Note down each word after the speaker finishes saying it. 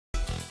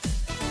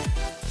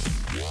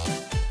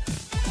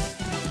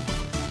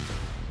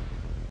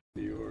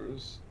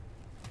yours.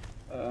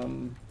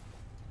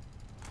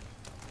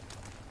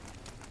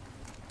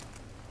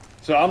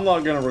 So I'm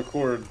not gonna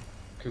record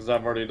because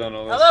I've already done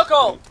all this. Hello,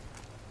 Cole.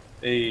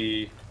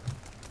 Hey.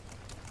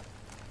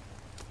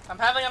 I'm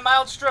having a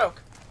mild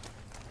stroke.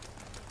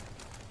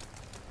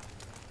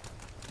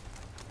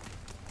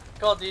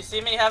 Cole, do you see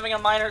me having a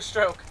minor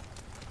stroke?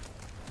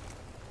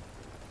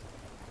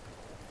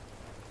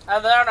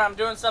 Either that or I'm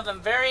doing something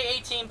very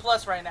 18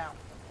 plus right now.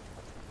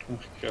 Oh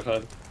my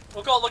god.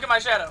 Well, Cole, look at my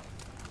shadow.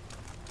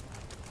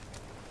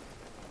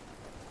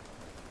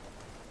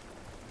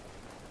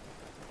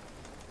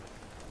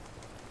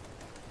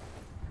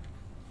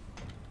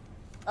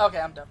 Okay,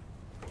 I'm done.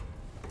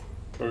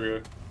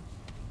 Okay.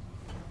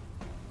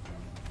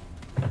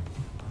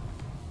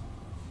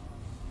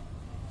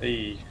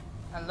 Hey.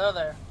 Hello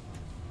there.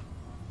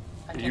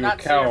 I You a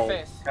cannot see your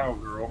face.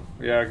 cowgirl.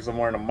 Yeah, because I'm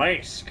wearing a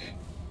mask.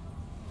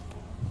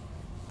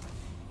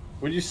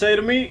 What'd you say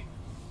to me?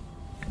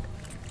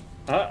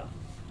 Huh?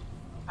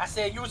 I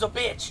said you's a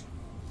bitch.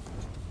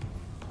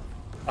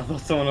 I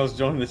thought someone else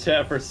joined the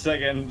chat for a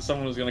second.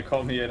 Someone was gonna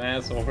call me an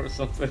asshole or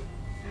something.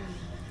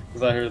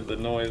 Because I heard the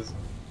noise.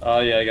 Oh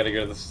yeah, I gotta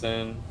go to the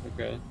stone.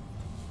 Okay.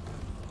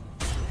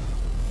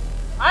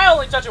 I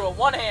only touch it with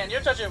one hand. You're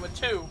touching it with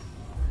two.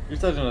 You're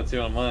touching the two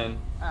on mine.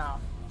 Oh.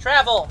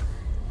 Travel.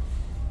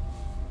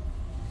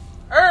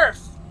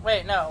 Earth.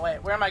 Wait, no,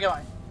 wait. Where am I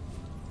going?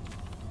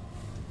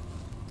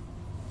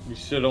 You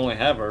should only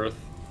have Earth.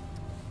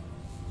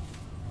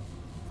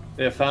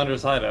 Yeah,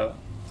 Founder's Hideout.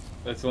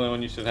 That's the only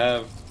one you should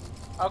have.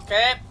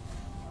 Okay.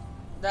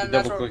 Then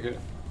that's double click it.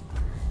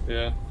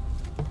 Yeah.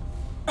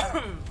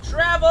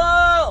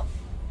 Travel!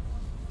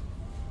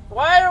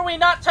 Why are we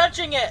not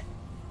touching it?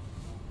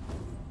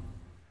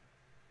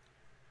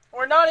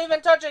 We're not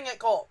even touching it,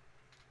 Cole.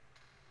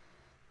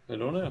 I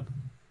don't know.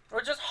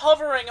 We're just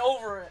hovering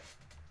over it.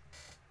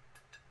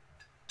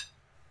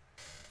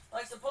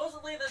 Like,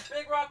 supposedly this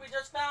big rock we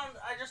just found,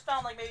 I just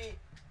found like maybe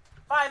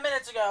 5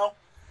 minutes ago,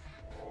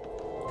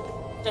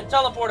 can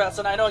teleport us,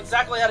 and I know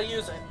exactly how to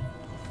use it.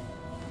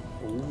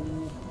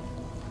 Ooh.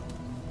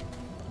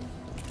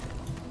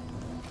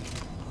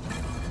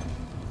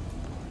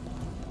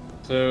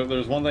 So,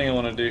 there's one thing I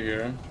want to do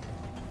here.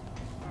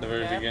 At the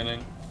very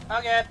beginning.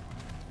 Okay.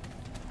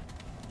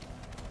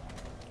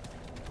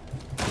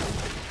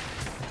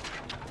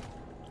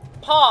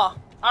 Paw,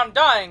 I'm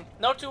dying.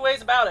 No two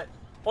ways about it.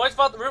 Always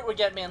thought the root would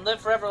get me and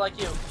live forever like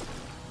you.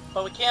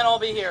 But we can't all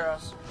be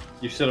heroes.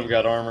 You should have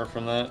got armor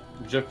from that.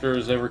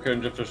 Drifter's overcoat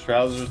and Drifter's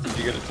trousers. Did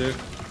you get it too?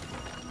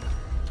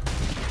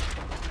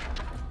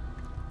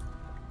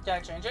 Can I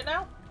change it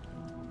now?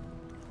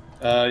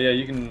 Yeah,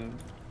 you can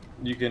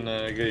go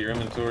to your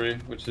inventory,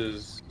 which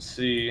is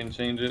C, and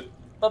change it.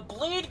 But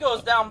bleed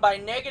goes down by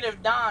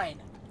 -9.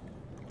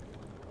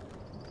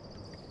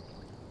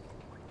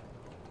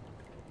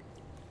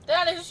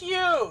 That is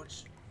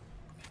huge!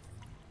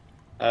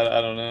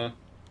 I don't know.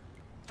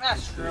 Ah,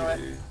 screw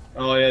it.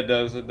 Oh yeah, it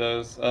does, it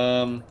does.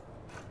 I'm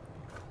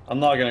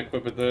not gonna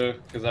equip it though,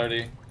 because I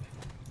already...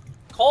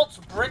 Colt's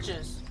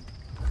britches.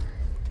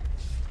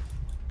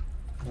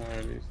 I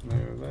already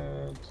know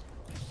that.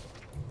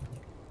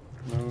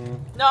 No.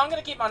 No, I'm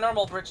gonna keep my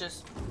normal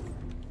britches.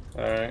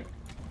 Alright.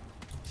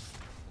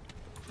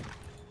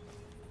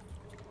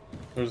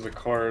 There's the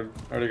card.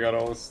 I already got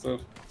all this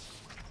stuff.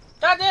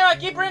 God damn, I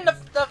keep reading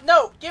the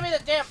note. Give me the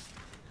damn...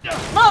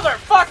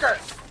 Motherfucker!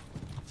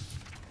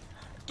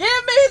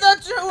 Give me the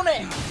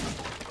tunic!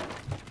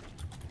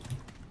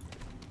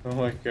 Oh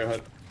my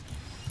god.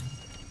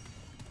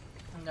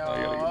 No.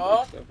 I gotta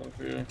get this stuff up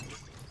here.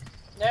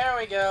 There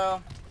we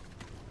go.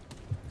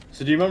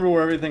 So do you remember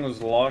where everything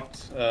was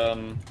locked?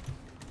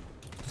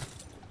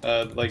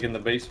 Like in the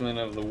basement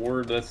of the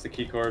ward? That's the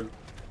key card.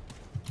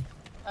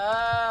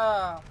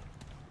 Oh.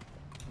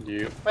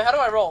 Yeah. Wait, how do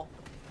I roll?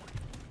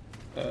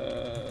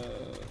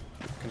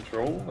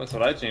 Control? That's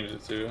what I changed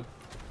it to.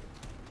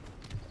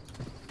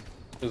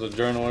 There's a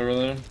journal over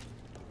there.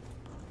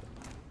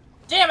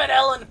 Damn it,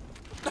 Ellen!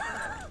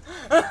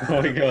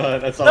 Oh my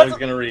god, that's all he's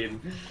gonna read.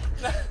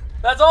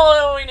 That's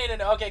all we need to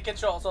know. Okay,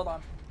 controls, hold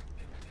on.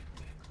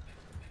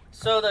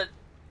 So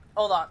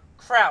hold on,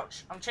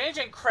 crouch. I'm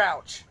changing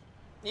crouch.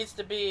 Needs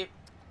to be,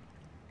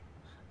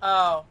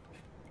 oh.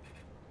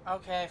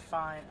 Okay,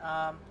 fine,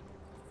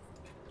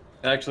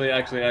 Actually,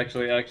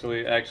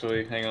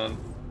 hang on.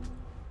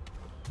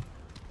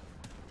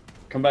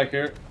 Come back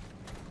here.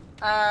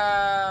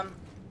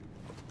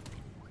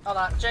 Hold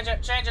on, change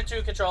it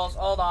to controls.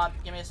 Hold on,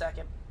 give me a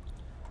second.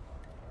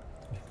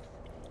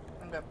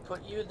 I'm gonna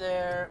put you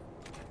there.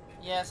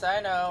 Yes, I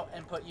know,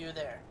 and put you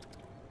there.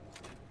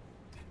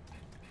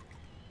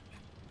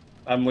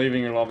 I'm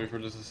leaving your lobby for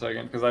just a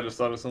second, because I just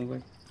thought of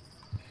something.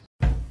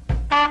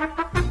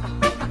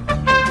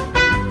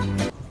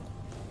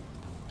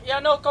 Yeah,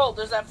 no, Colt,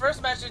 there's that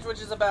first message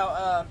which is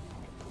about,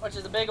 which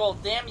is a big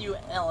old damn you,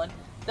 Ellen.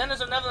 Then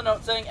there's another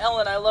note saying,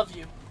 Ellen, I love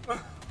you.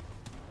 Oh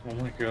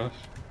my gosh.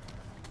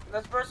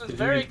 That person's Did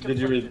very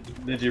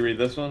you read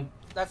this one?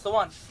 That's the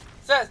one.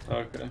 Says,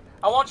 Okay.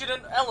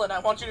 Ellen, I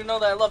want you to know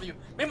that I love you.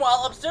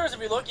 Meanwhile, upstairs,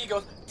 if you look, he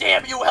goes,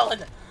 damn you,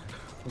 Ellen.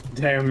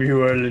 Damn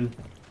you, Ellen.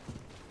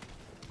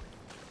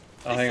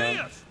 Oh, hang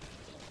on.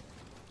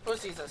 Who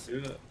sees us?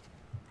 Do that.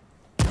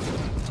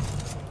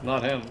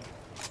 Not him.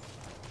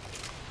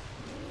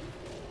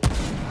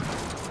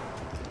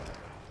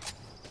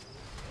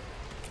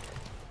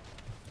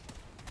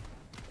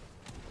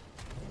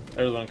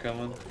 There's one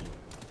coming.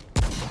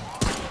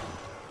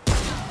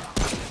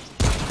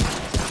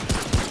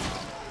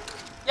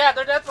 Yeah,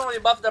 they're definitely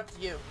buffed up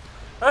to you.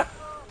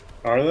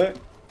 Are they?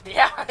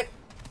 Yeah.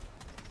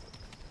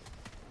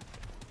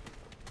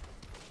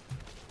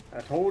 I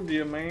told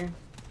you, man.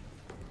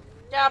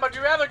 Yeah, but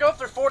you rather go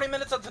through 40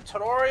 minutes of the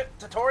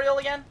tutorial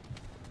again?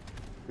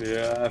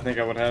 Yeah, I think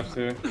I would have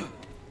to.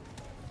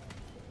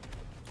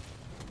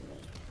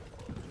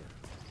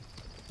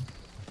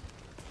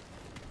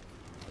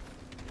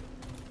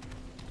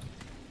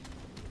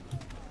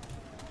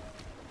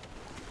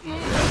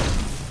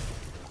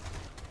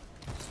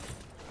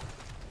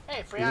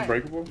 Hey, free Is it iron.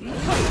 breakable?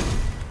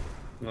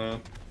 No.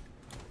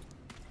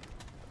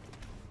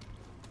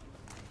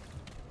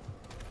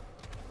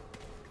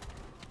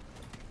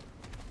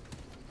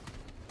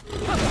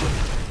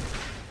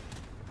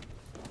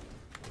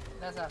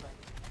 That's happening.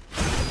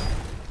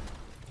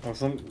 Well,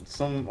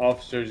 some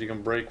officers you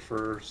can break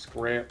for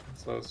scrap,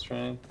 so I was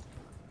trying.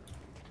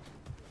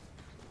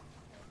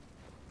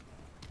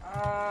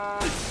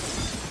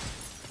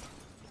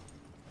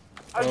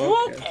 Are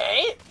you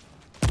okay?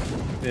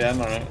 Yeah,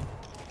 I'm alright.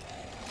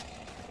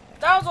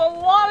 That was a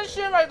lot of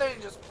shit right there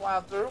you just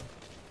plowed through.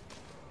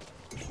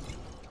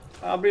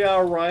 I'll be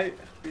alright.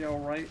 Be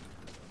alright.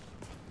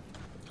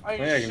 Are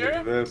you I can sure?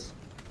 do this.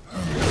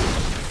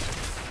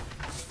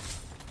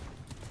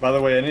 By the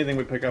way, anything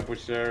we pick up we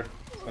share.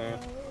 So.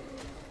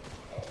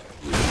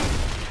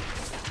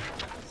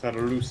 That's how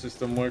the loot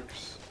system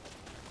works.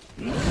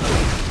 Because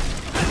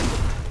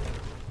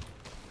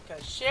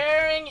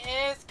sharing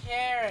is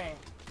caring.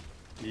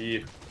 Yeah.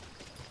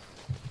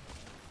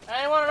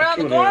 Anyone around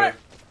the corner?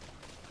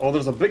 Oh,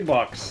 there's a big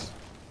box.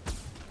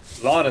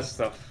 A lot of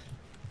stuff.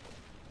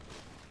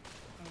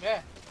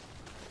 Okay.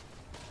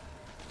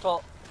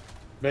 Cool.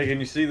 Megan,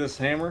 you see this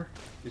hammer?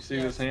 You see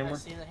this hammer? I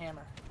see the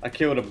hammer. I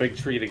killed a big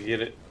tree to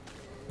get it.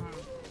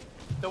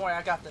 Don't worry,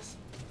 I got this.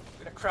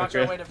 We're gonna crouch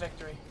our way to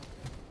victory.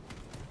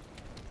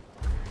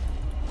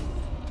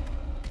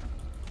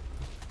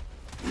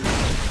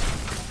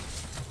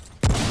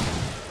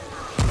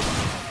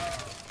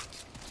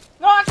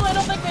 No, actually, I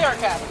don't think they are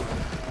capped.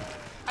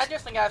 I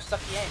just think I have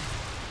sucky aim.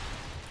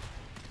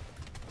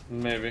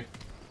 Maybe.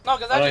 No,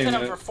 because I just hit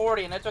him for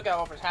 40 and it took out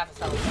over half his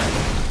health.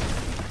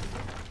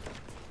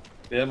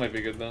 Yeah, that might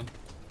be good then.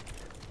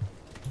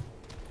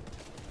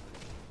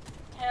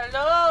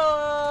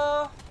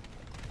 Hello,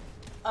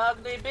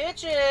 ugly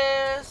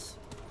bitches.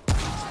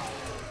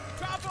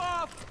 Drop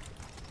off.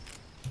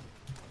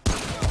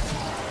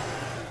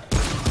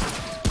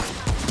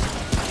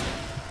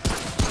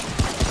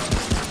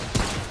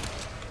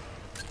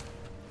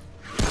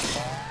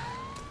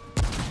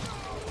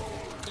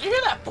 Did you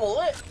hear that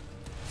bullet?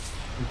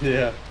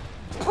 Yeah.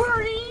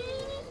 Bring.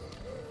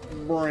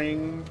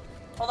 Bring.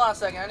 Hold on a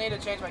second. I need to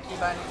change my key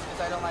bindings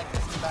because I don't like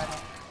this key binding.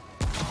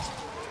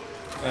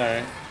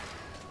 Alright.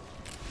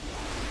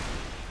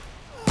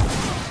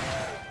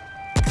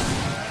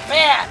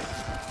 Man!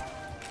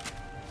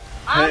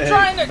 I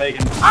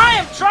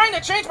am trying to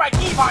change my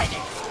key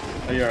binding!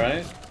 Are you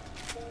alright?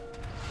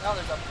 No,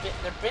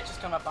 their bitches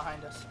come up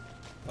behind us.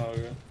 Oh,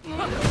 okay.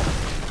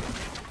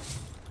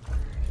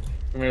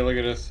 Come here, look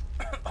at this.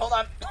 Hold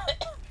on.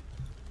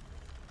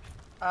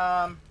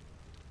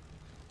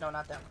 No,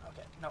 not that one.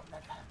 Okay, no,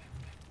 not that.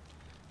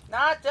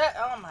 Not that.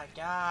 Oh my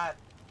god.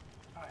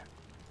 Alright.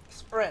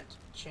 Sprint.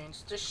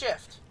 Change to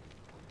shift.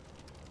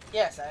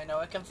 Yes, I know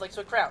it conflicts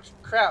with crouch.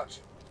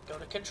 Crouch. Go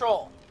to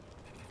control.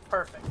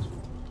 Perfect.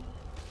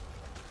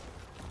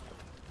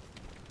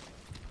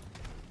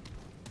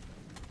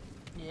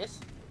 Yes?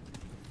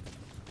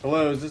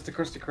 Hello, is this the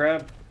Krusty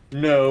Krab?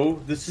 No,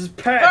 this is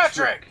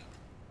Patrick!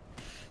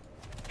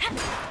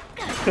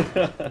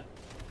 I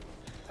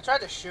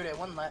tried to shoot it,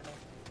 wouldn't let me.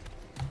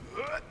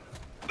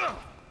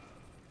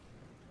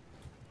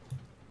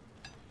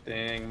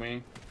 Dang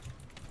me.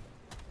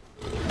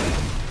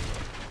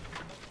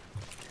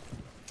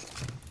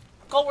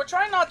 Cole, we're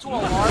trying not to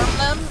alarm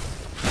them.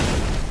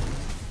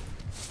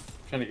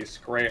 Trying to get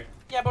scrapped.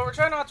 Yeah, but we're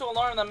trying not to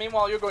alarm them.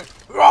 Meanwhile, you're going.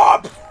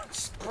 Rob.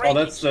 Oh,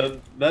 that's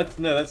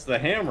the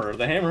hammer.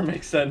 The hammer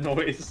makes that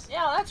noise.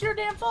 Yeah, that's your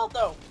damn fault,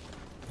 though.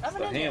 That's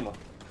the hammer.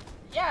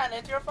 Yeah, and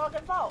it's your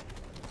fucking fault.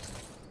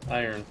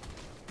 Iron.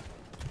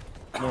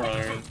 More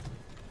iron.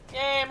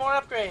 Yay, more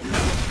upgrades.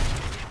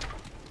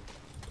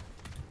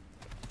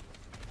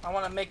 I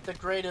want to make the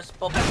greatest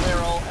bubble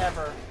barrel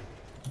ever.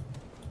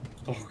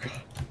 Oh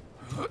god.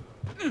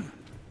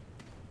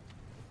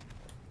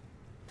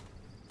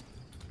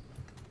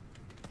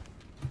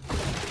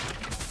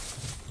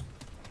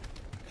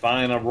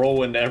 Fine, I'm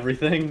rolling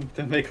everything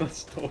to make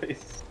less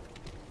noise.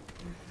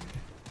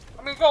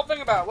 I mean, go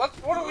think about it.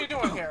 What are we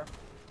doing here?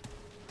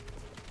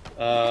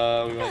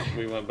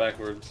 We went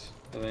backwards,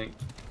 I think.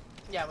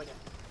 Yeah, we did.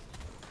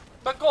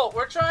 But Colt,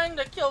 we're trying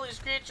to kill these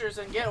creatures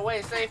and get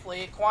away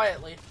safely,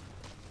 quietly.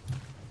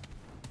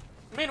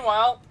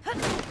 Meanwhile,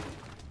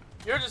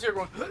 you're just here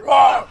going,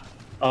 Roar!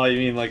 Oh, you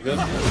mean like this?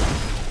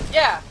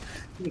 Yeah.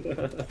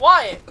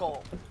 Quiet,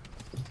 Colt.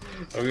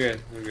 Okay,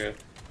 okay.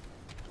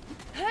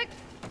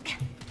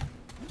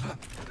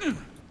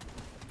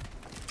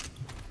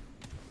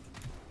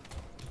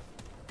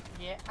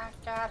 Yeah, I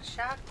got a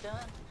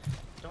shotgun.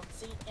 Don't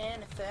see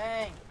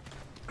anything.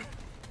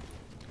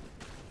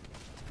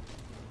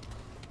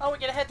 Oh, we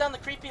gotta head down the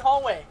creepy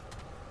hallway.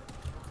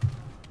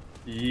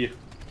 Yeah.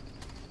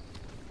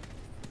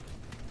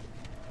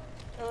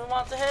 And we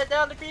want to head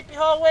down the creepy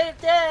hallway of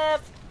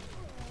death.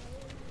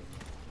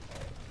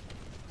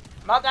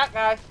 Not that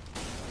guy.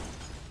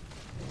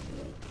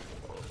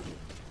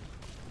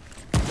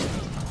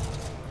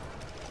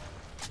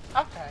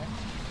 Okay.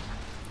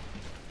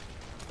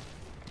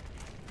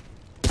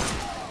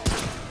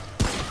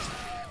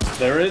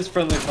 There is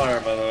friendly fire,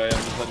 by the way. I'm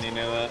just letting you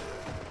know that.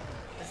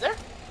 Is there?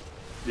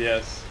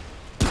 Yes.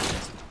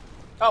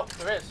 Oh,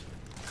 there is.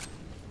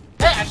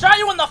 Hey, I shot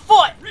you in the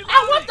foot!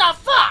 Ow, what the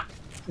fuck?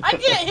 I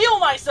can't heal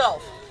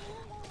myself!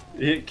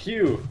 You hit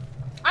Q.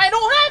 I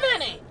don't have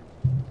any!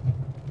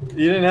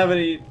 You didn't have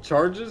any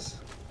charges?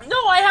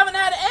 No, I haven't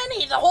had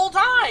any the whole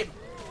time!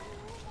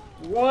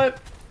 What?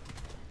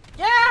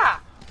 Yeah!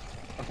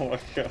 Oh my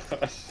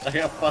gosh. I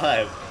got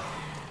 5.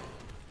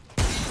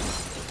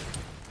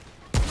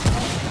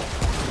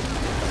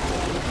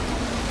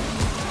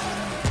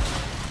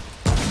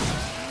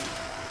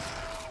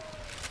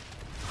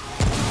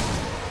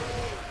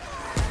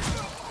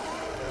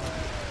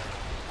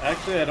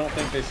 Actually, I don't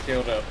think they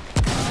scaled up.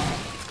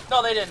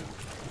 No, they didn't.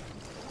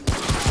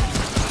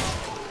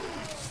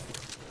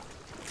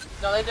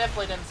 No, they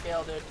definitely didn't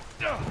scale, dude.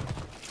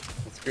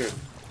 That's good.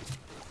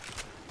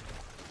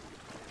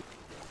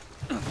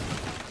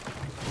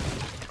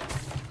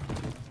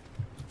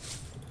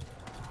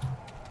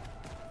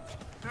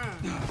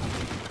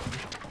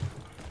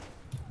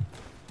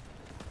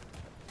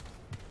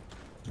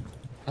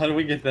 How do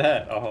we get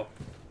that? Oh,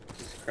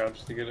 just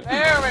crouch to get it.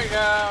 There we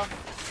go.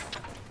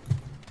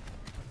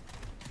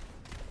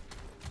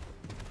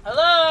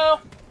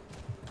 Hello?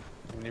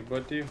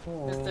 Anybody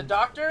home? Is the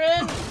doctor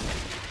in?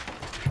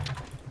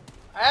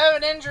 I have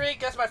an injury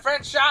because my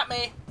friend shot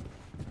me.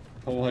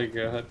 Oh my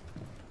god.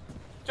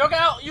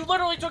 You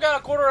literally took out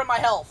a quarter of my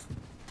health.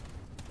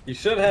 You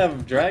should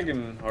have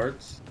dragon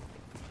hearts.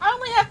 I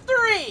only have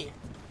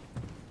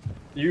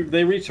 3.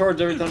 They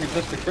recharge every time you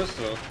touch the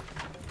crystal.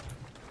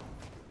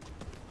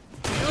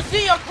 You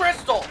see a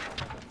crystal.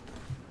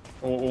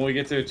 When we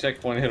get to a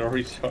checkpoint, it'll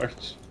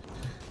recharge.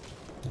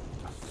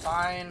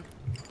 Fine.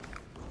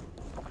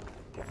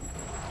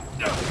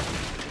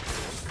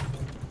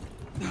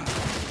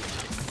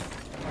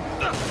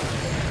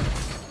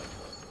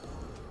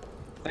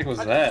 What the heck was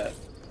that?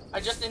 I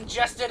just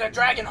ingested a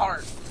dragon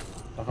heart.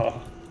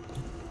 Oh.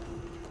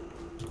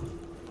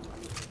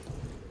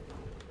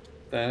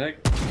 The heck?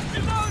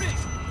 Reloading!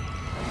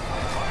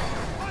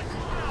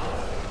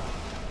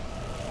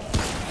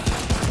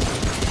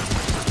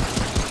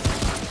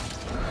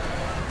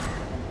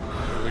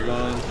 Where are we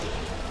going?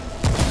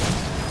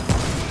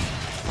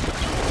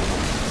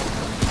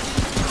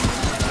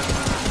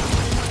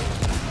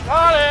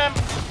 Got him!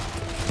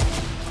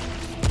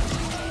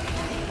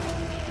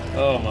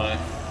 Oh my.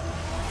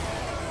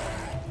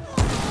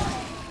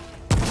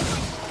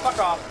 Fuck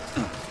off.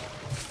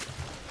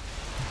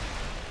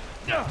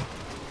 Ow.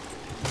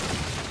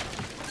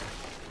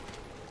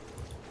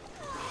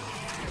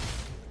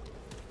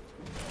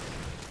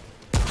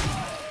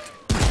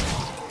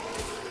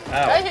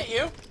 I hit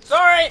you.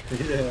 Sorry.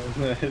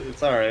 Yeah,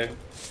 it's alright.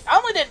 I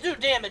only did 2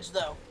 damage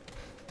though.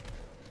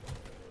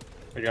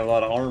 I got a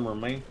lot of armor,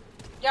 man.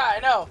 Yeah, I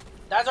know.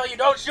 That's why you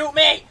don't shoot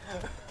me.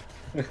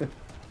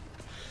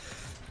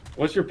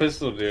 What's your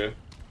pistol do?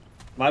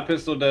 My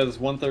pistol does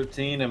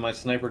 113 and my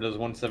sniper does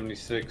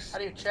 176. How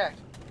do you check?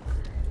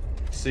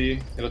 See?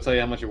 It'll tell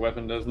you how much your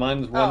weapon does.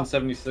 Mine's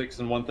 176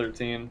 and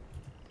 113.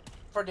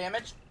 For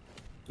damage?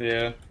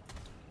 Yeah.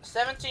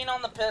 17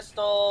 on the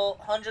pistol,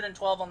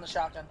 112 on the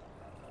shotgun.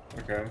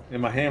 Okay.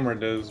 And my hammer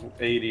does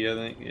 80, I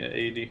think. Yeah,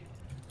 80.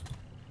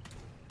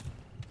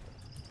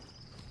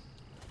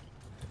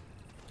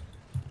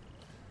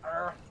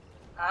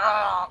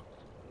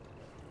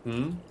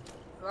 Hmm?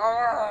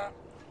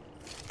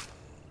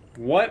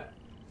 What?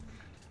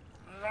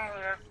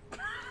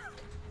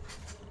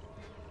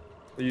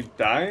 Are you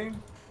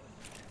dying?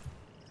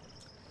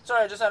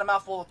 Sorry, I just had a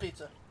mouthful of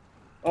pizza.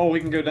 Oh,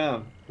 we can go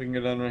down. We can go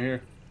down right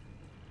here.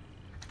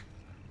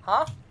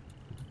 Huh?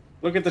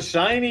 Look at the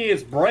shiny.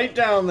 It's bright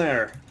down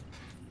there.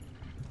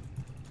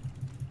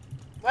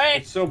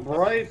 Wait! It's so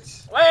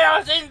bright. Wait, I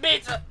was eating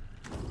pizza!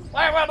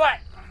 Wait!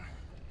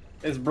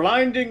 It's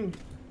blinding.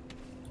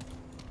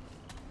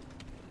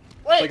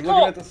 Wait, Like Cole!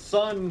 looking at the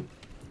sun.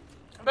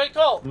 Wait,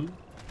 Cole! Hmm? Are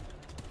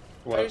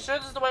you What? sure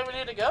this is the way we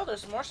need to go?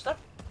 There's more stuff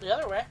the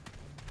other way.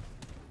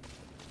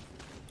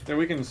 Yeah,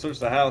 we can search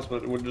the house,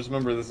 but we'll just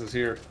remember this is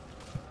here.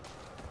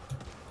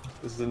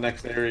 This is the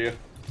next area.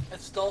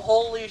 It's the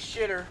holy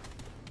shitter.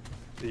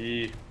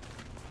 The.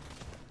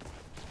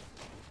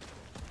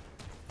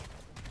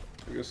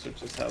 We go search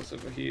this house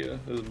over here.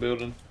 This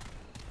building.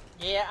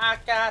 Yeah, I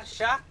got a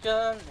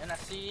shotgun and I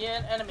see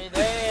an enemy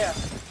there.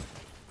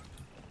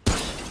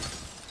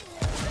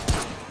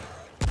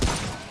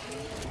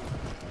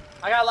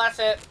 I got last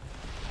hit.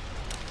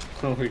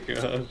 Oh my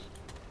gosh.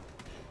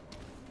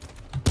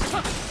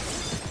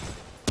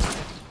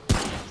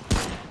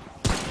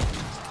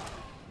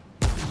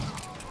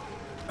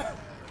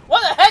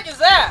 What the heck is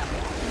that?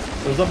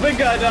 There's a big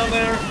guy down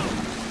there.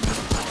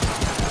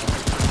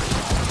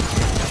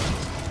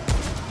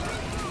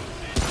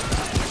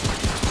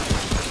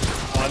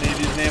 I need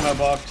his ammo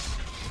box.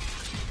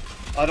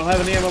 I don't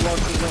have any ammo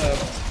boxes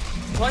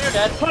left. Well, you're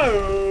dead.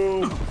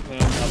 Oh! No,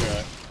 I'll be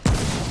right.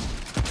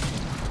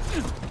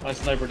 My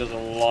sniper does a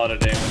lot of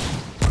damage.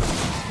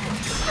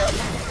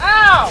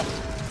 Ow!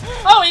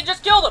 Oh, he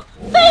just killed him.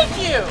 Thank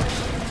you!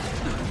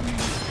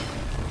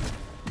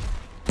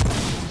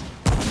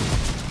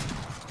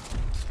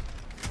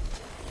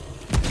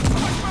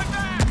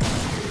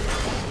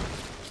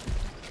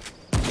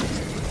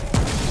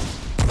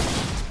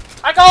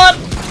 I got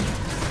him!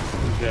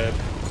 He's dead.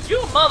 You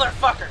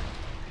motherfucker!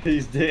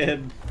 He's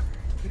dead.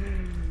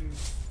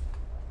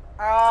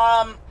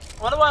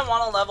 What do I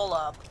want to level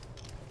up?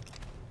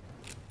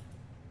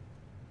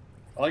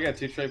 Oh, I got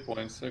 2 trade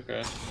points.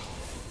 Okay.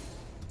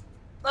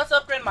 Let's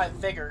upgrade my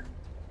vigor.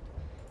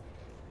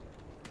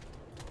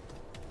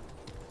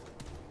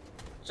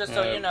 Just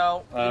so you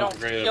know, you don't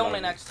kill me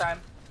next time.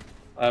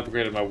 I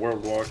upgraded my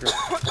World Walker.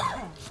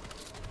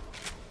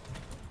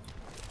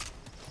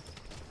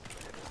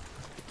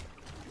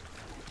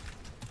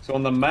 So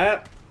on the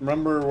map,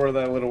 remember where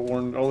that little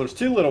orange... Oh, there's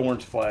 2 little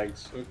orange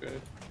flags. Okay.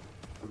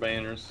 For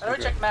banners. How do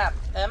we check map?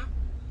 M?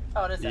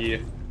 Oh, it is M. Yeah.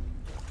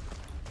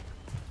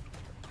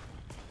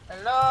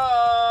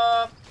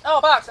 Hello?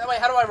 Oh, box! Oh, wait,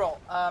 how do I roll?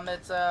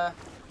 It's,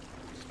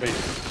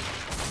 Space.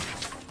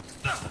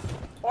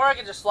 Or I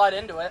could just slide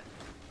into it.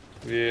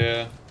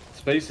 Yeah.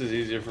 Space is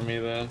easier for me,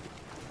 though.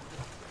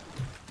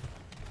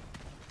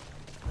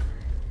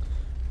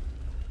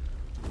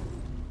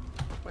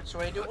 Which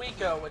way do we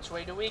go? Which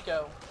way do we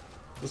go?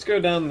 Let's go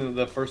down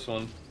the first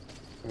one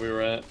we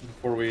were at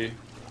before we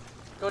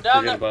Go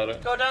down forget about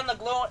it. Go down the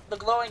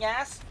glowing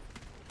ass?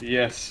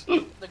 Yes.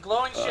 The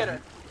glowing shitter.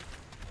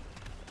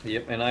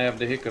 Yep, and I have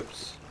the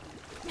hiccups.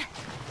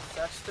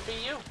 Sucks to be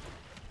you.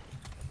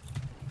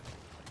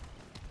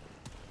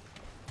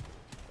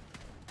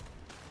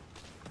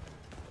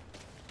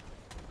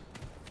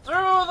 Through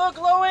the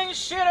glowing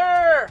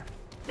shitter!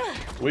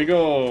 We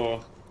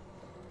go.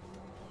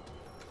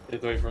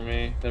 Get away from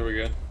me. There we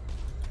go.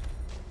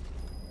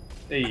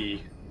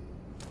 Hey.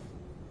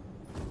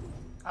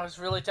 I was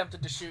really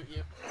tempted to shoot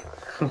you.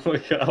 Oh my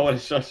god, I would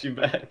have shot you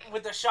back.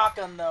 With the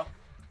shotgun, though.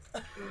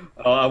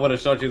 Oh, I would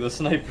have shot you with the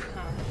sniper.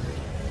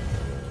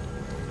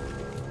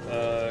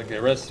 Okay,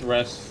 rest,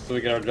 so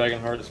we get our dragon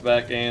hearts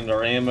back and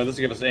our ammo. This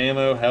will give us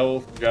ammo,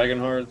 health, dragon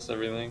hearts,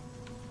 everything.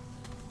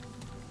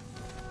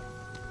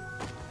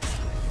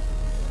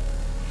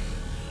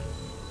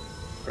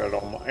 Got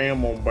all my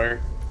ammo back.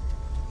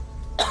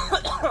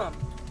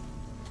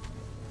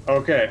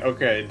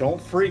 Okay,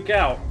 don't freak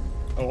out.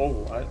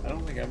 Oh, I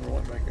don't think I ever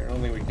went back there. I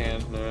don't think we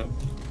can. No.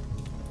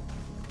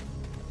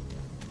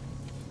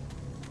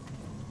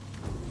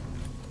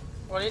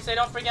 What do you say?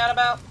 Don't freak out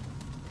about?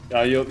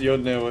 You'll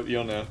know it.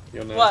 You'll know.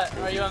 What?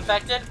 Are you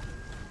infected?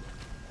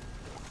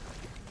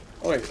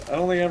 Oh wait, I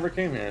don't think I ever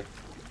came here.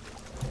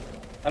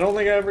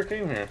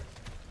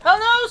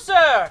 Hello,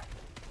 sir.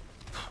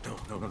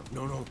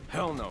 No,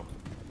 hell no.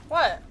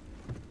 What?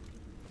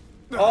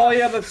 Oh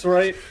yeah, that's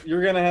right.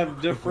 You're gonna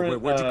have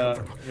different. Where'd you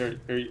come from?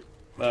 Here,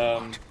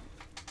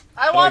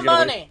 I want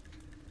money.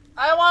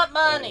 I want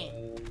money.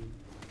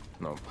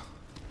 No.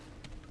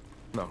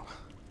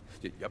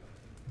 Yep.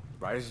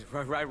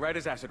 Right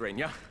as acid rain,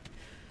 yeah?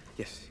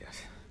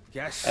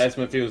 Yes. Ask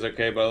him if he was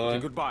okay, by the way.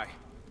 Goodbye.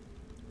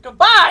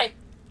 Goodbye?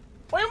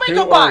 What do you mean Who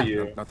goodbye? are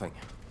you? Nothing.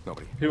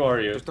 Nobody. Who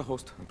are you? Just a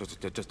host.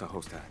 Just a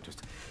host.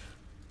 Just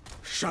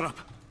shut up.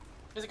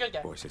 He's a good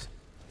guy. Voices.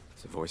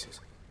 It's the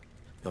voices.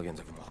 Millions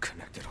of them all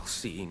connected, all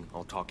seeing,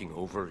 all talking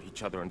over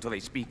each other until they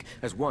speak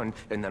as one,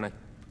 and then I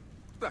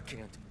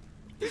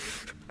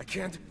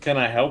can't. Can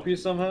I help you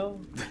somehow?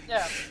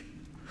 Yeah.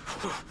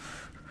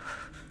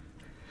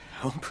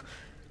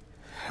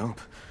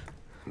 Help.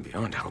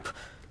 Beyond help.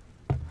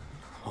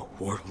 A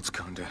world's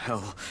gone to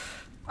hell.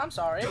 I'm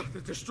sorry.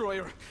 The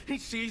Destroyer, he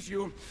sees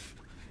you.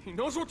 He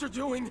knows what you're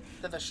doing.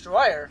 The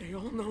Destroyer? They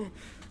all know.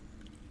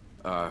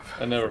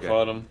 I never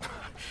fought him.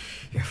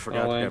 Yeah,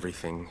 forgot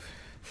everything.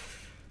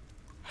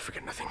 I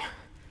forget nothing.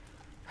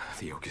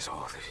 The oak is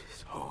all.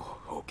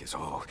 Oak is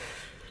all.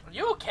 Are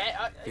you okay?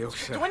 The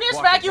oak's, do we need to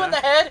smack you in the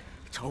head?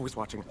 It's always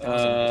watching.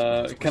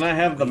 Can I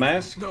have the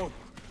mask? No,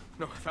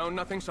 I found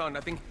nothing, saw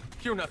nothing,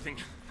 hear nothing.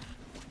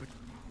 But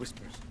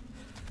whispers.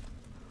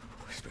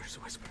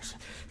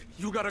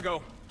 You gotta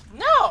go.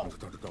 No.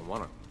 Don't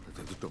wanna.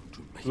 Don't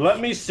Let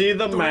me see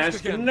the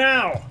mask again.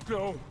 now.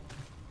 Go.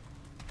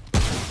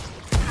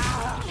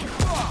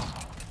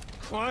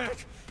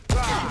 quiet.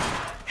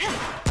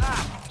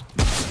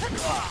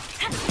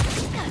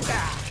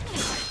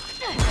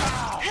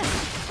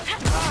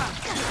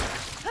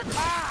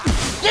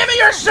 Give me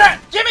your shirt!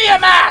 Give me your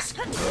mask!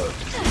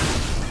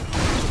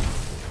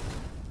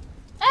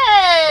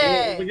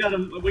 Hey! We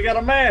got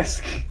a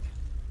mask.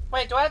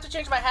 Wait, do I have to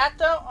change my hat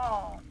though?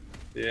 Oh.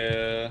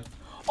 Yeah.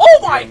 Oh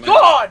my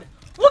god!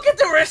 Look at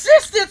the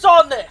resistance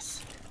on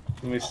this!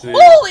 Let me see.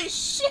 Holy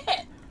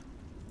shit!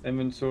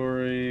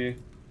 Inventory.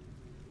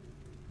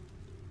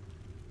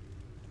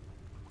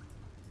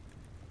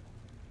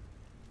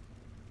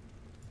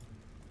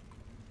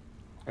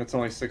 That's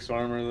only 6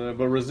 armor though,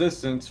 but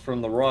resistance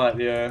from the rot,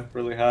 yeah,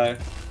 really high.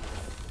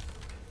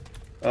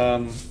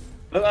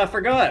 I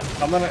forgot.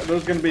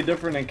 There's gonna be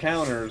different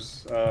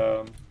encounters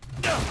for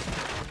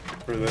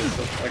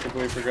this. I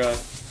completely forgot.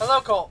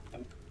 Hello, Colt.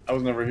 I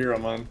was never here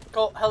on mine.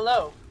 Colt,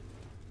 hello.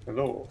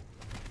 Hello.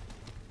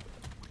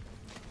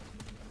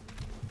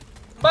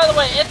 By the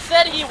way, it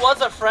said he was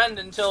a friend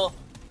until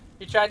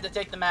he tried to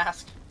take the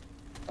mask.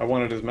 I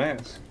wanted his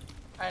mask.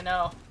 I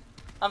know.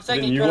 I'm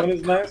saying Didn't he you want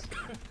his mask?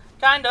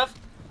 Kind of.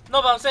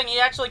 No, but I'm saying he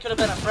actually could have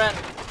been a friend.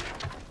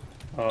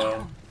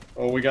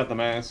 Oh, we got the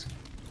mask.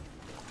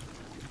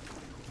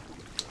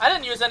 I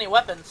didn't use any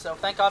weapons, so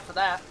thank God for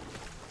that.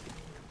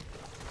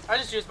 I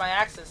just used my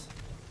axes.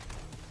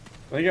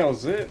 I think that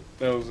was it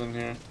that was in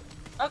here.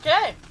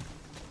 Okay.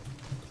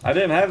 I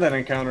didn't have that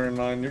encounter in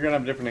mind. You're gonna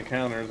have different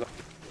encounters.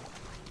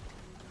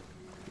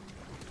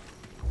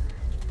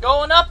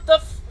 Going up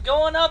the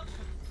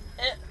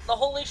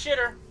holy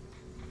shitter.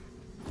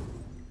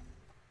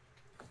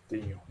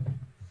 Damn.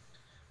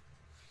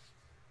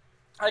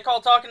 I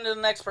call talking to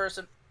the next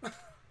person.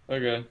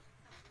 Okay.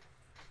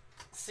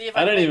 See if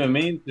I didn't even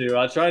mean to.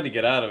 I tried to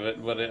get out of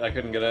it, but I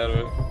couldn't get out of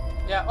it.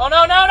 Yeah. Oh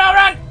no! No! No!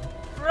 Run!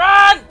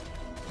 Run!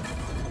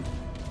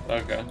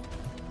 Okay.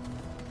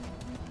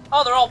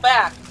 Oh, they're all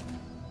back.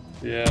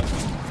 Yeah.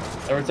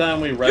 Every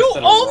time we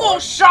rested You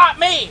almost shot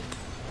me!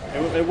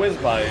 it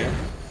whizzed by you.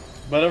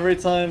 But every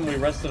time we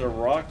rested a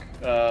rock,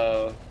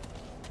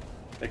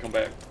 they come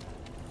back.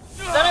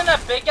 Does that mean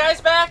that big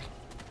guy's back?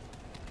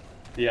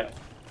 Yeah.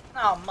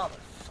 Oh, motherfucker.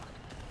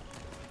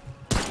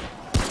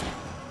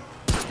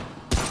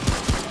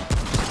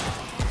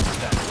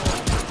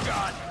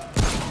 God.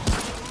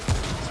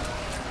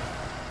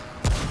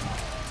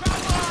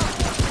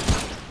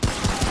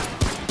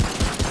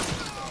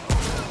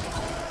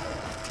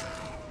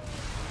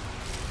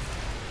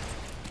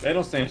 They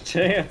don't stand a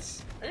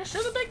chance. Are you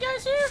sure the big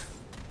guy's here?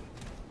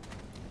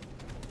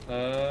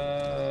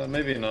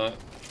 Maybe not.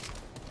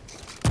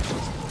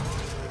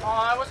 Oh,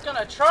 I was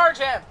gonna charge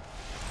him.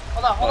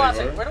 Hold on a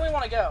second. Were? Where do we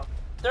want to go?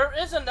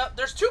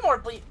 There's 2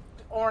 more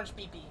orange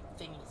BB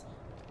thingies.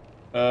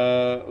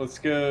 Let's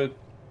go.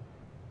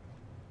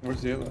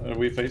 Where's the other? Are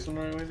we facing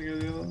the right way to go to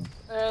the other one?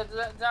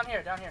 Down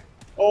here, down here.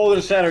 Oh,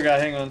 there's a shadow guy.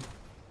 Hang on.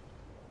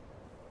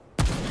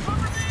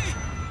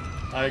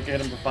 I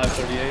hit him for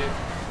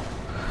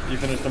 538. You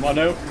finished him. Oh,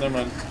 no. Never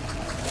mind.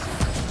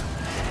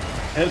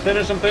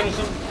 Finish him, finish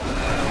him.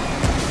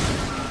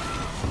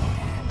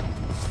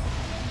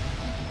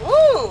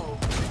 Ooh!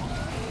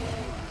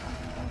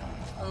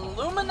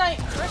 Illuminite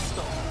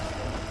crystal.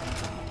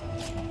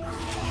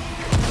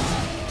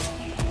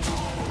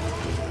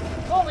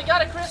 Oh, we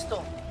got a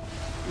crystal.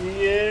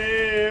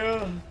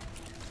 Yeah.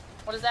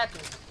 What does that do?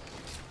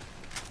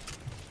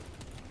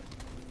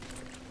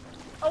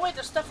 Oh wait,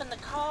 there's stuff in the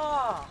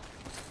car.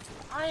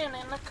 Iron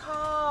in the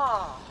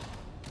car.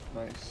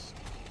 Nice.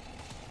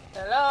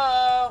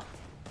 Hello.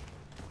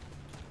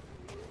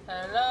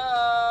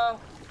 Hello.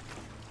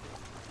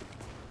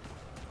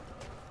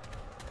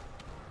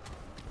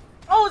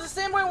 Oh, it's the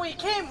same way we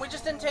came. We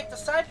just didn't take the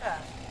side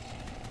path.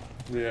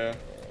 Yeah.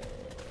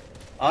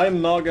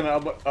 I'm not gonna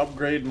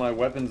upgrade my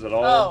weapons at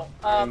all.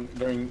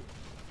 During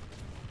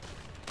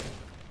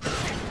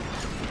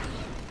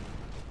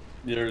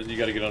you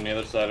gotta get on the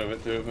other side of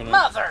it too.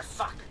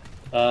 Motherfucker.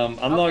 I'm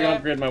not gonna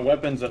upgrade my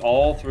weapons at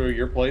all through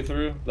your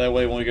playthrough. That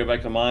way, when we go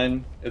back to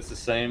mine, it's the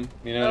same.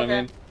 You know what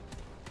I mean?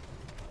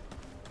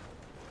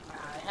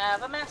 I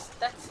have a mask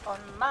that's on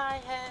my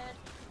head,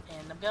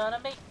 and I'm gonna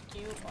make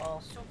you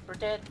all super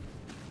dead.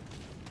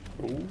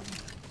 Ooh.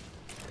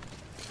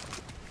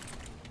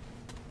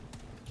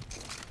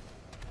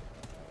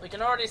 We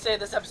can already say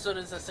this episode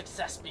is a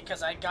success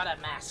because I got a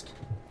mask.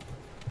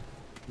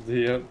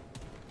 Yep.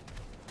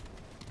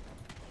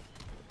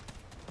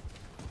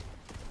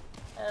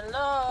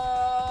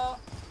 Hello?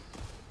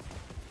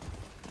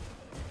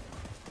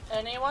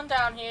 Anyone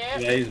down here?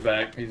 Yeah, he's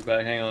back. He's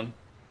back. Hang on.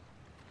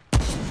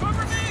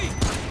 Cover me!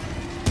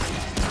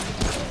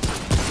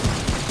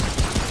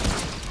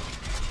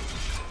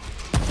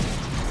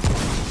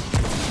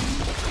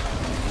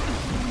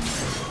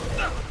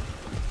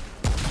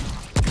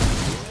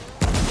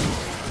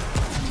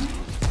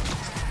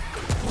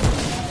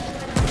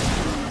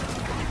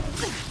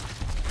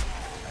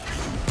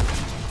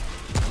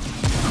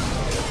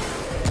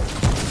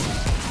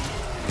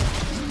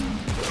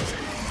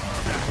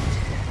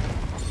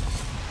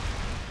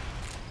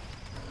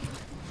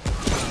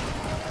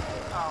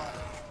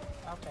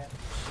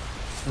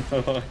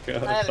 Oh my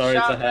god. I had Sorry, a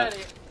it's shot a habit.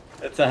 ready.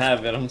 It's a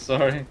habit, I'm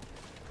sorry.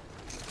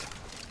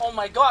 Oh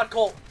my god,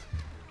 Colt.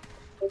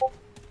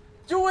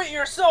 Do it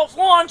yourself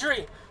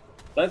laundry!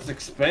 That's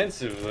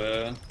expensive,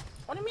 though.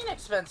 What do you mean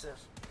expensive?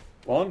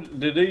 To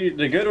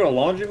go to a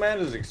laundromat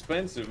is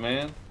expensive,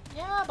 man.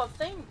 Yeah, but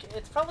think.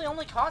 It's probably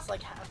only costs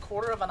like a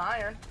quarter of an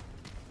iron.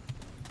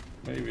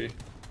 Maybe.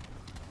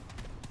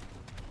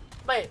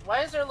 Wait,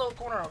 why is there a little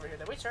corner over here?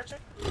 Did we search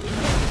it?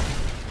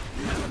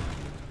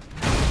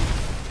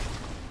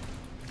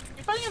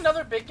 You fighting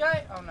another big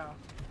guy? Oh no.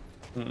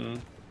 Mm-mm.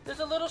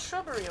 There's a little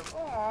shrubbery of.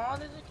 Aw,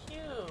 this is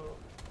cute.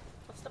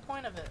 What's the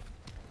point of it?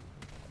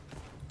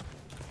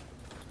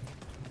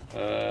 I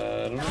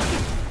don't know.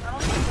 I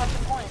don't see what's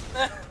the point.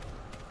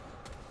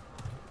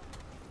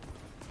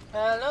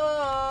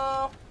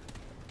 Hello.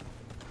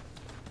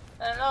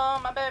 Hello,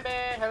 my baby.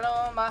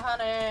 Hello, my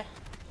honey.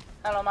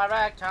 Hello, my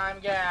ragtime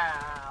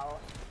gal.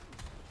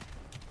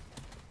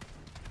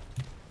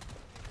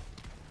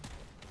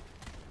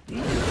 Will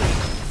you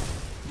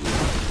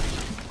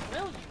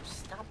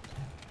stop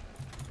that?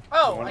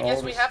 Oh, I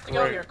guess we have to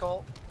go here,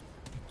 Colt.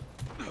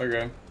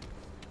 Okay.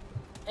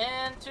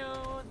 Into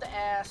the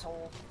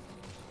asshole.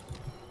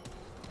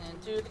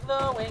 Into the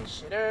glowing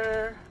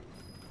shitter.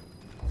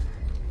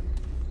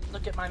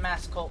 Look at my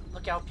mask, Colt.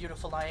 Look how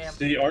beautiful I am.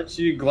 See, aren't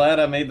you glad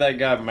I made that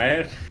guy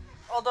mad?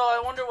 Although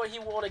I wonder what he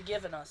would have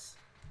given us.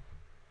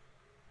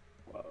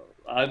 Well,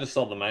 I just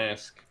saw the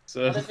mask.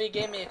 So What if he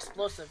gave me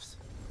explosives?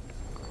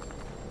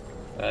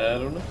 I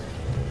don't know.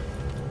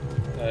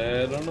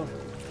 I don't know.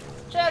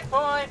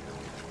 Checkpoint!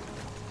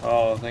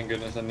 Oh, thank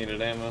goodness I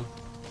needed ammo.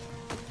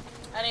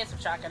 I need some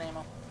shotgun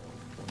ammo.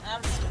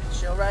 I'm just gonna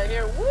chill right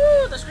here.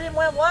 Woo! The screen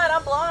went wide.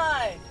 I'm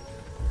blind.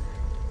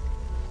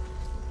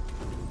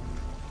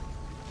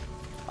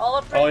 I'll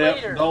upgrade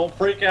later. Yeah. Don't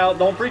freak out.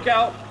 Don't freak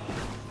out.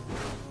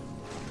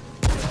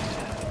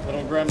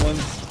 Little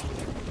gremlins.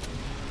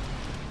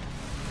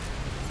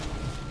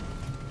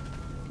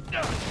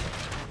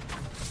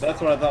 That's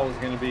what I thought was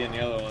going to be in the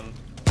other one.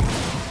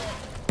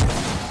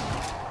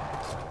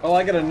 Oh,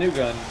 I got a new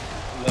gun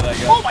that I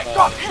got. Oh my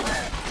god!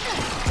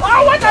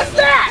 Oh, what is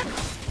that?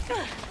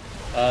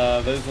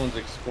 Those ones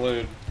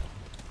explode.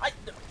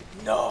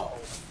 No.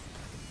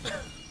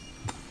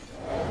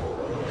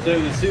 So,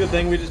 you see the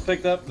thing we just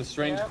picked up? The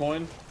strange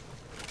coin?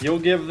 You'll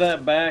give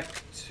that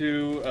back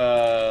to,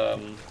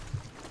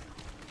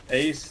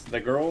 Ace, the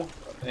girl,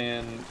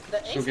 and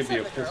she'll give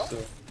you a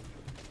pistol.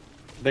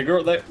 The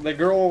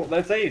girl,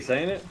 that's Ace,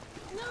 ain't it?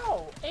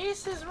 No,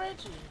 Ace is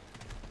Reggie.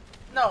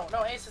 No,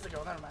 Ace is the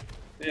girl, never mind.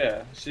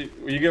 Yeah,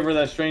 you give her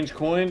that strange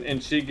coin,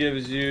 and she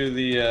gives you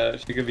the,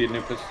 she'll give you a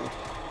new pistol.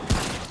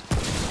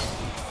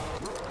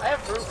 I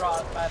have root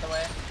rod, by the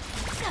way.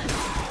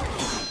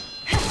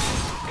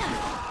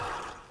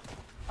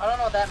 I don't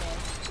know what that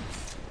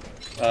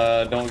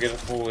means. Don't get it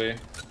fully.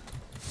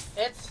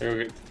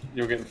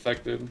 You'll get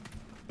infected.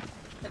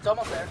 It's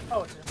almost there.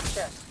 Oh, it's a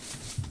chest.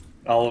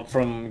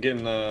 From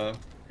getting,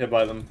 hit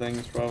by them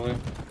things, probably.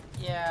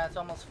 Yeah, it's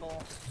almost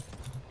full.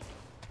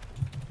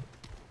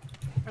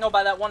 No,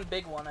 by that one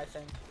big one, I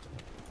think.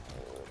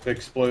 The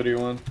explodey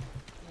one.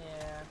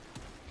 Yeah.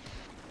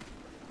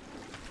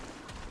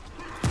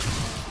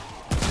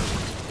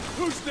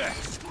 Who's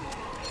next?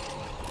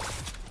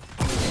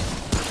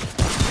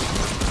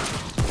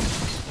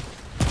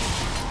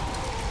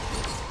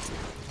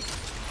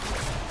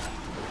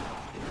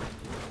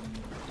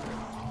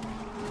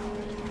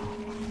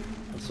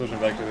 Switching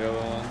back to the other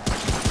one.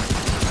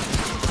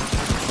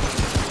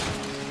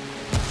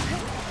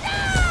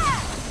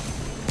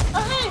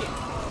 Oh, hey!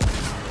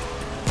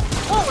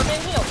 Oh, we're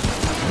being healed.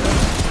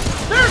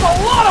 There's a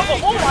lot of them!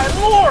 Oh, my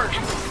lord!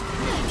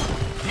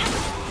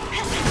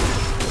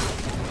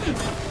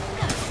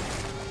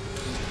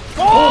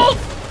 Gold!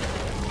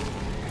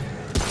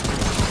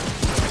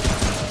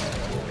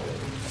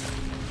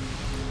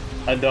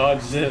 I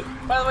dodged it.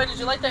 By the way, did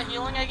you like that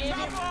healing I gave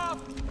you?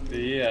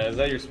 Yeah, is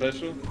that your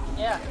special?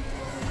 Yeah.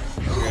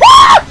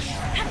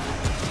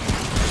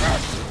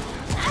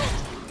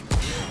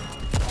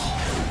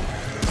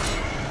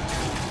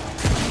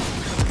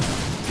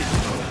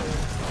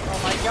 Oh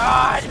my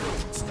god!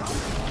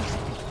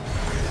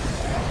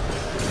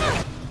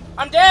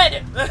 I'm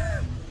dead!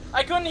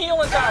 I couldn't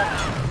heal in time.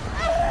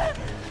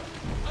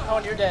 Oh,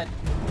 and you're dead.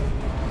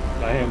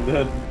 I am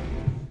dead.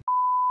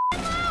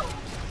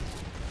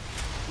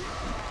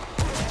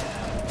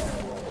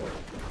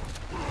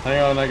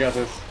 Hang on, I got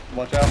this.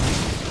 Watch out.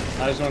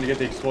 I just wanted to get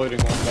the exploding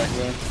one back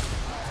there.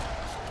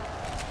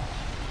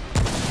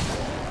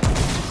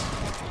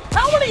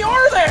 How many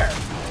are there?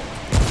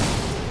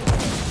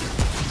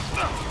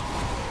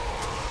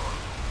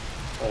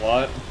 A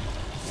lot.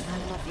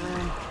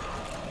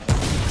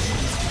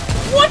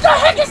 What the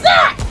heck is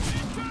that?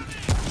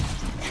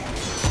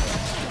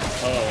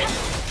 Uh oh.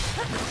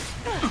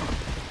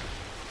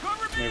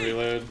 Let me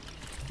reload.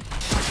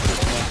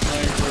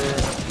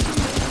 Sniper.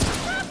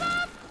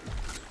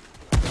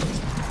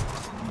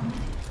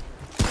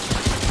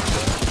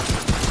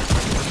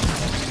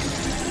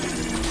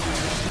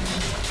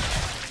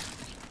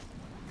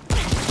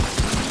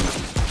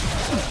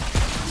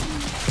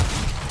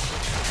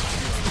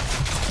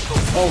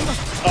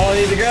 Oh, I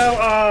need to go.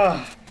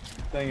 Ah,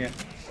 dang it!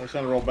 I was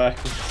trying to roll back.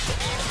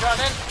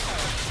 Running.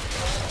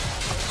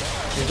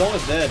 He's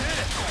almost dead.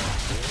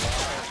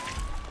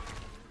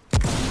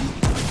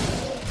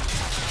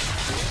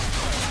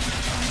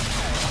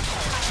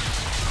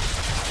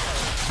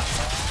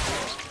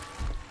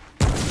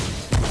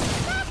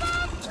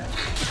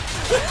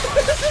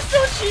 This is so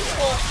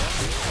cheapful.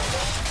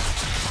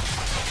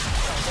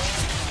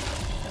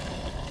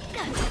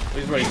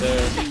 He's right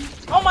there.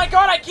 Oh my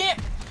god, I can't.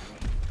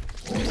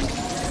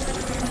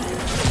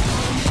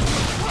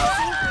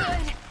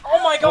 Oh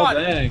my god. Oh,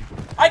 dang.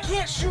 I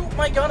can't shoot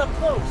my gun up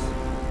close.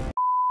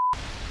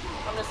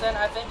 I'm just saying,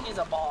 I think he's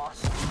a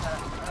boss.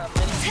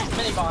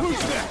 Mini boss.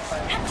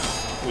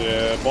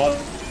 Yeah, boss.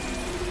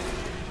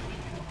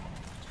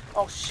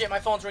 Oh shit, my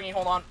phone's ringing.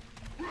 Hold on.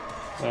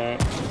 Alright.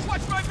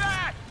 Watch my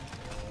back!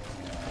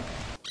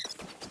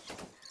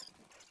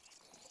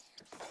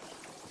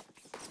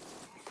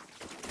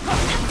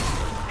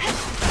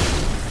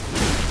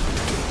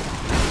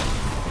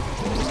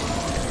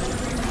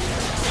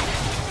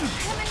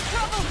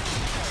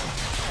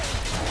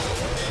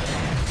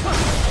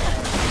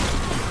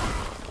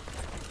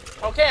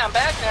 Okay, I'm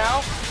back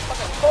now.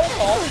 Fucking phone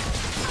call.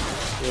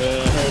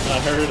 Yeah, I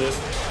heard it.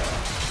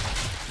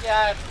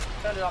 Yeah,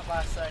 I turned it off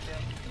last second.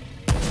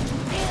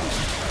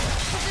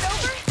 Is it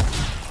over?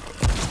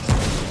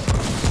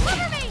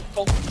 Cover me!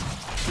 Cool.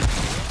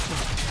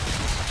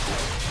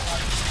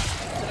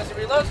 As soon as he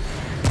reloads.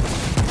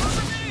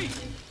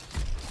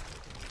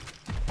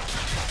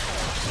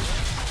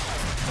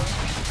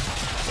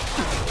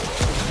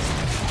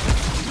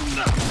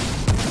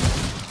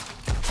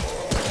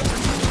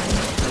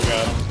 We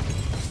got him.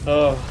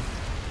 Oh.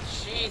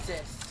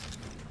 Jesus.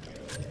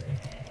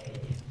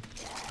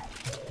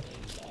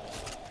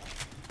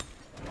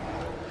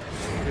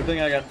 Good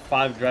thing I got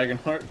 5 dragon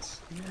hearts.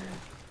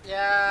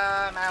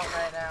 Yeah, I'm out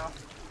right now.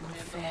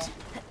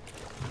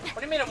 What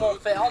do you mean it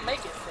won't fit? I'll make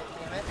it fit,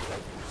 damn it.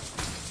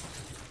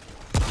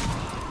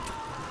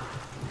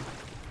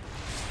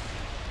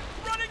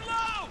 Running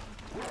low!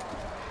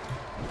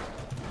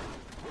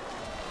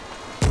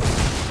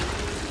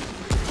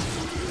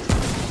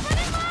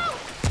 Running low!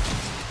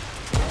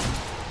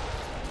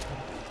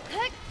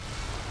 Heck.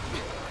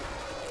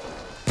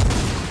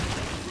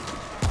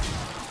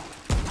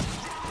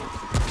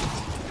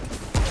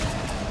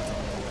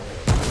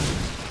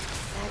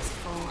 That's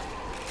full.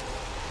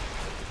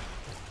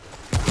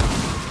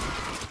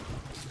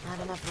 Not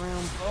enough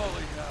room.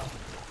 Holy cow.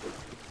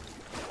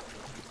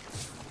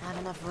 Not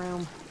enough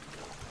room.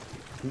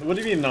 What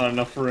do you mean not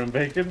enough room,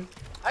 Bacon?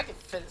 I could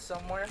fit it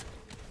somewhere.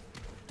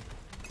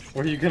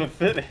 Where are you gonna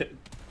fit it?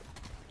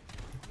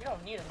 You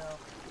don't need to know.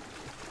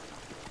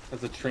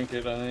 That's a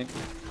trinket, I think.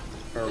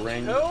 Or a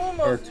ring. Tome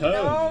Or a of toad.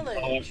 knowledge.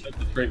 Oh, that's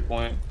a straight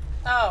point.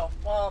 Oh,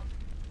 well,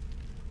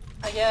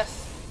 I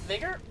guess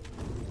vigor?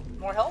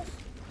 More health?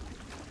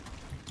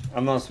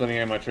 I'm not spending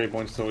any of my trade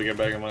points until we get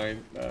back in my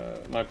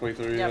my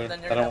playthrough Yeah, either. but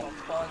then you're I gonna don't.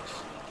 have a bunch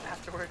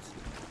afterwards.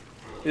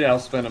 Yeah, I'll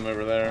spend them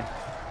over there.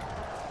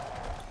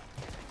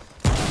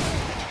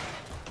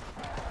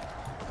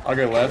 I'll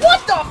go left.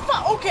 What the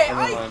fuck? Okay,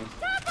 Never mind.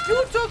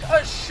 you took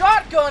a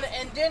shotgun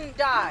and didn't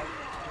die.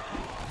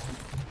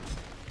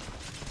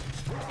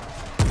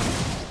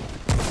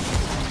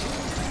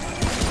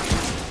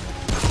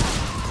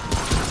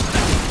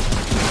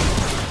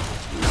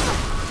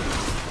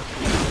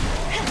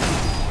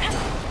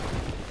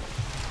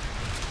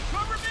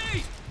 Cover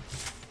me!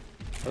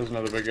 There's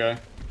another big guy.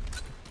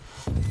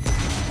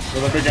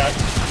 Another big guy.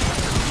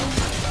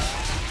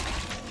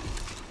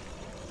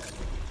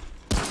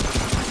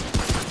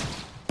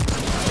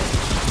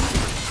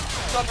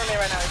 He's going for me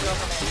right now. He's going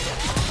for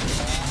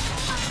me.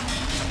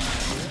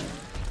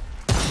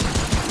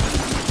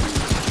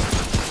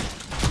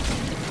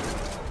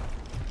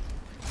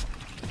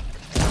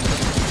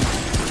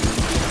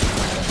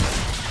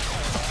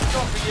 He's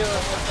going for you, it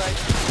looks like.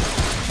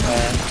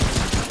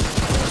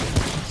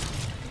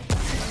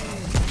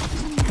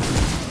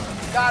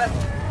 Got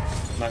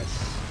him. Nice.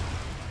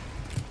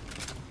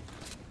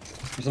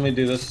 Just let me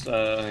do this.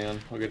 Hang on.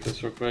 I'll get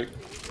this real quick.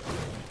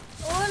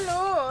 Oh,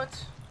 Lord.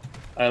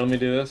 Alright, let me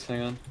do this.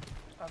 Hang on.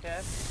 Okay.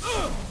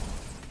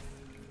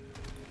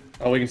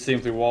 Oh, we can see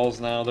them through walls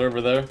now. They're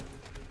over there.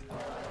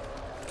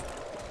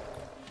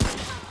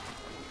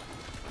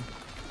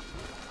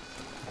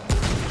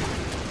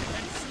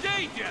 And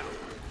stay down!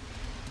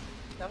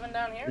 Nothing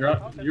down here? Your,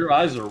 Okay. your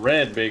eyes are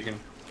red, Bacon.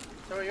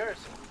 So are yours.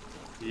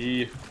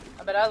 Yeah.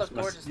 I bet I look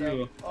Must gorgeous you.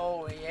 though.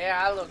 Oh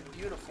yeah, I look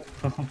beautiful.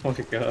 Oh my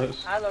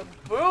gosh. I look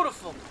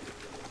beautiful.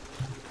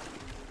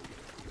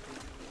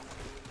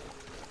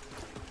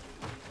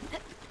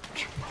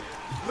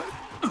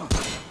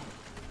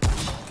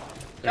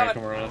 Yeah, Coming.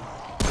 come around.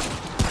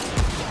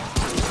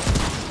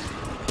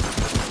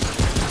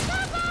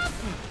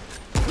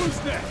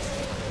 Who's next?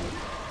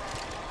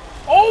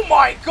 Oh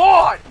my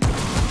god!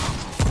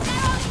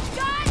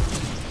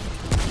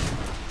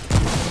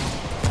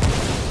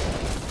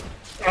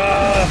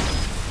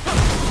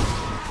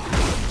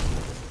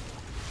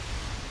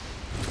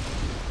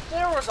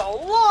 There was a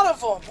lot of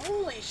of them.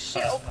 Holy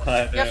shit. Oh,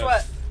 guess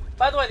what?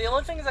 By the way, the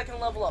only things I can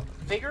level up: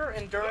 vigor,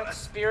 endurance,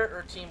 spirit,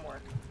 or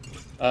teamwork.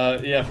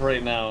 Yeah, for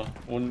right now.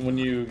 When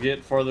you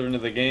get farther into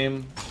the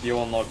game,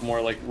 you'll unlock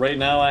more. Like right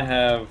now, I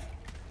have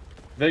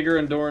vigor,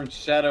 endurance,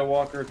 shadow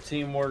walker,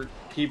 teamwork,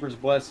 keeper's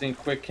blessing,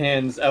 quick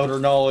hands, outer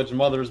knowledge,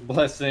 mother's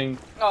blessing,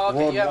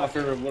 world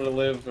walker, would have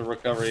lived, or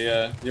recovery.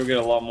 Yeah, you'll get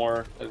a lot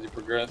more as you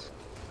progress.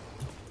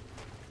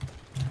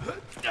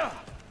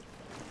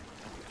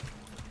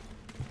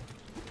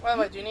 By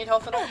the way, do you need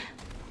health at all?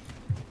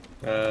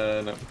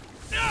 No.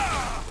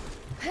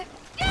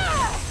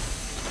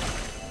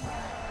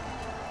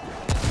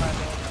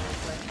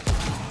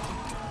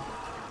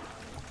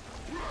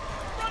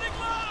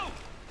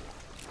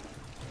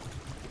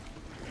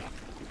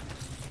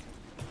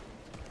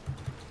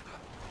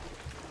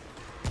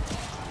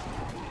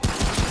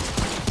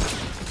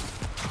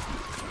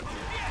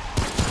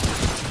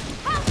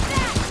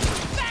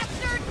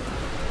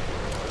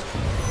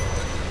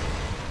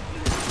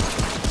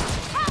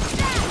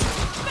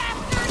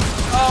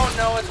 Oh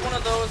no, it's one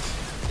of those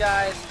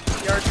guys,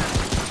 the archer.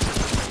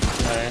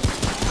 Alright.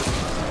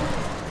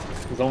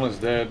 He's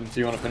almost dead. Do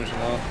you want to finish him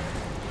off?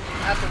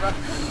 I have to run.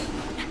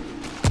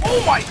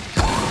 Oh my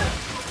god!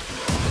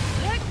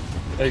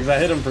 Yeah, because I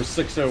hit him for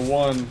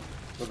 601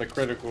 with a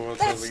critical.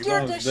 That so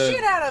scared the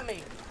shit out of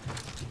me!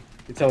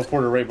 He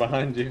teleported right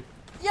behind you.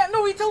 Yeah,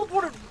 no, he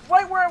teleported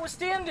right where I was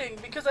standing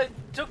because I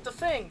took the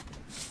thing.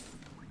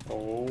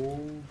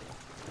 Oh.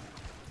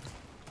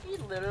 He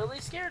literally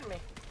scared me.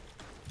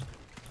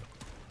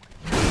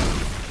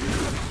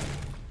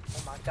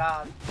 Oh my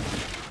god.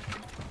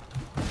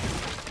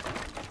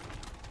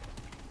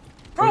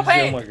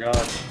 Propane! Oh my god.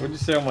 What'd you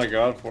say oh my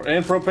god for?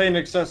 And propane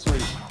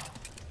accessories.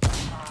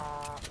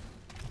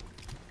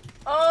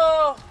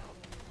 Oh!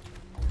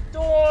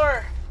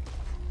 Door!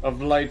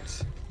 Of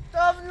light.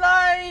 Of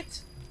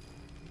light!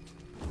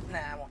 Nah,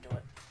 I won't do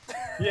it.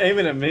 You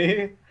aiming at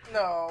me?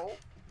 No.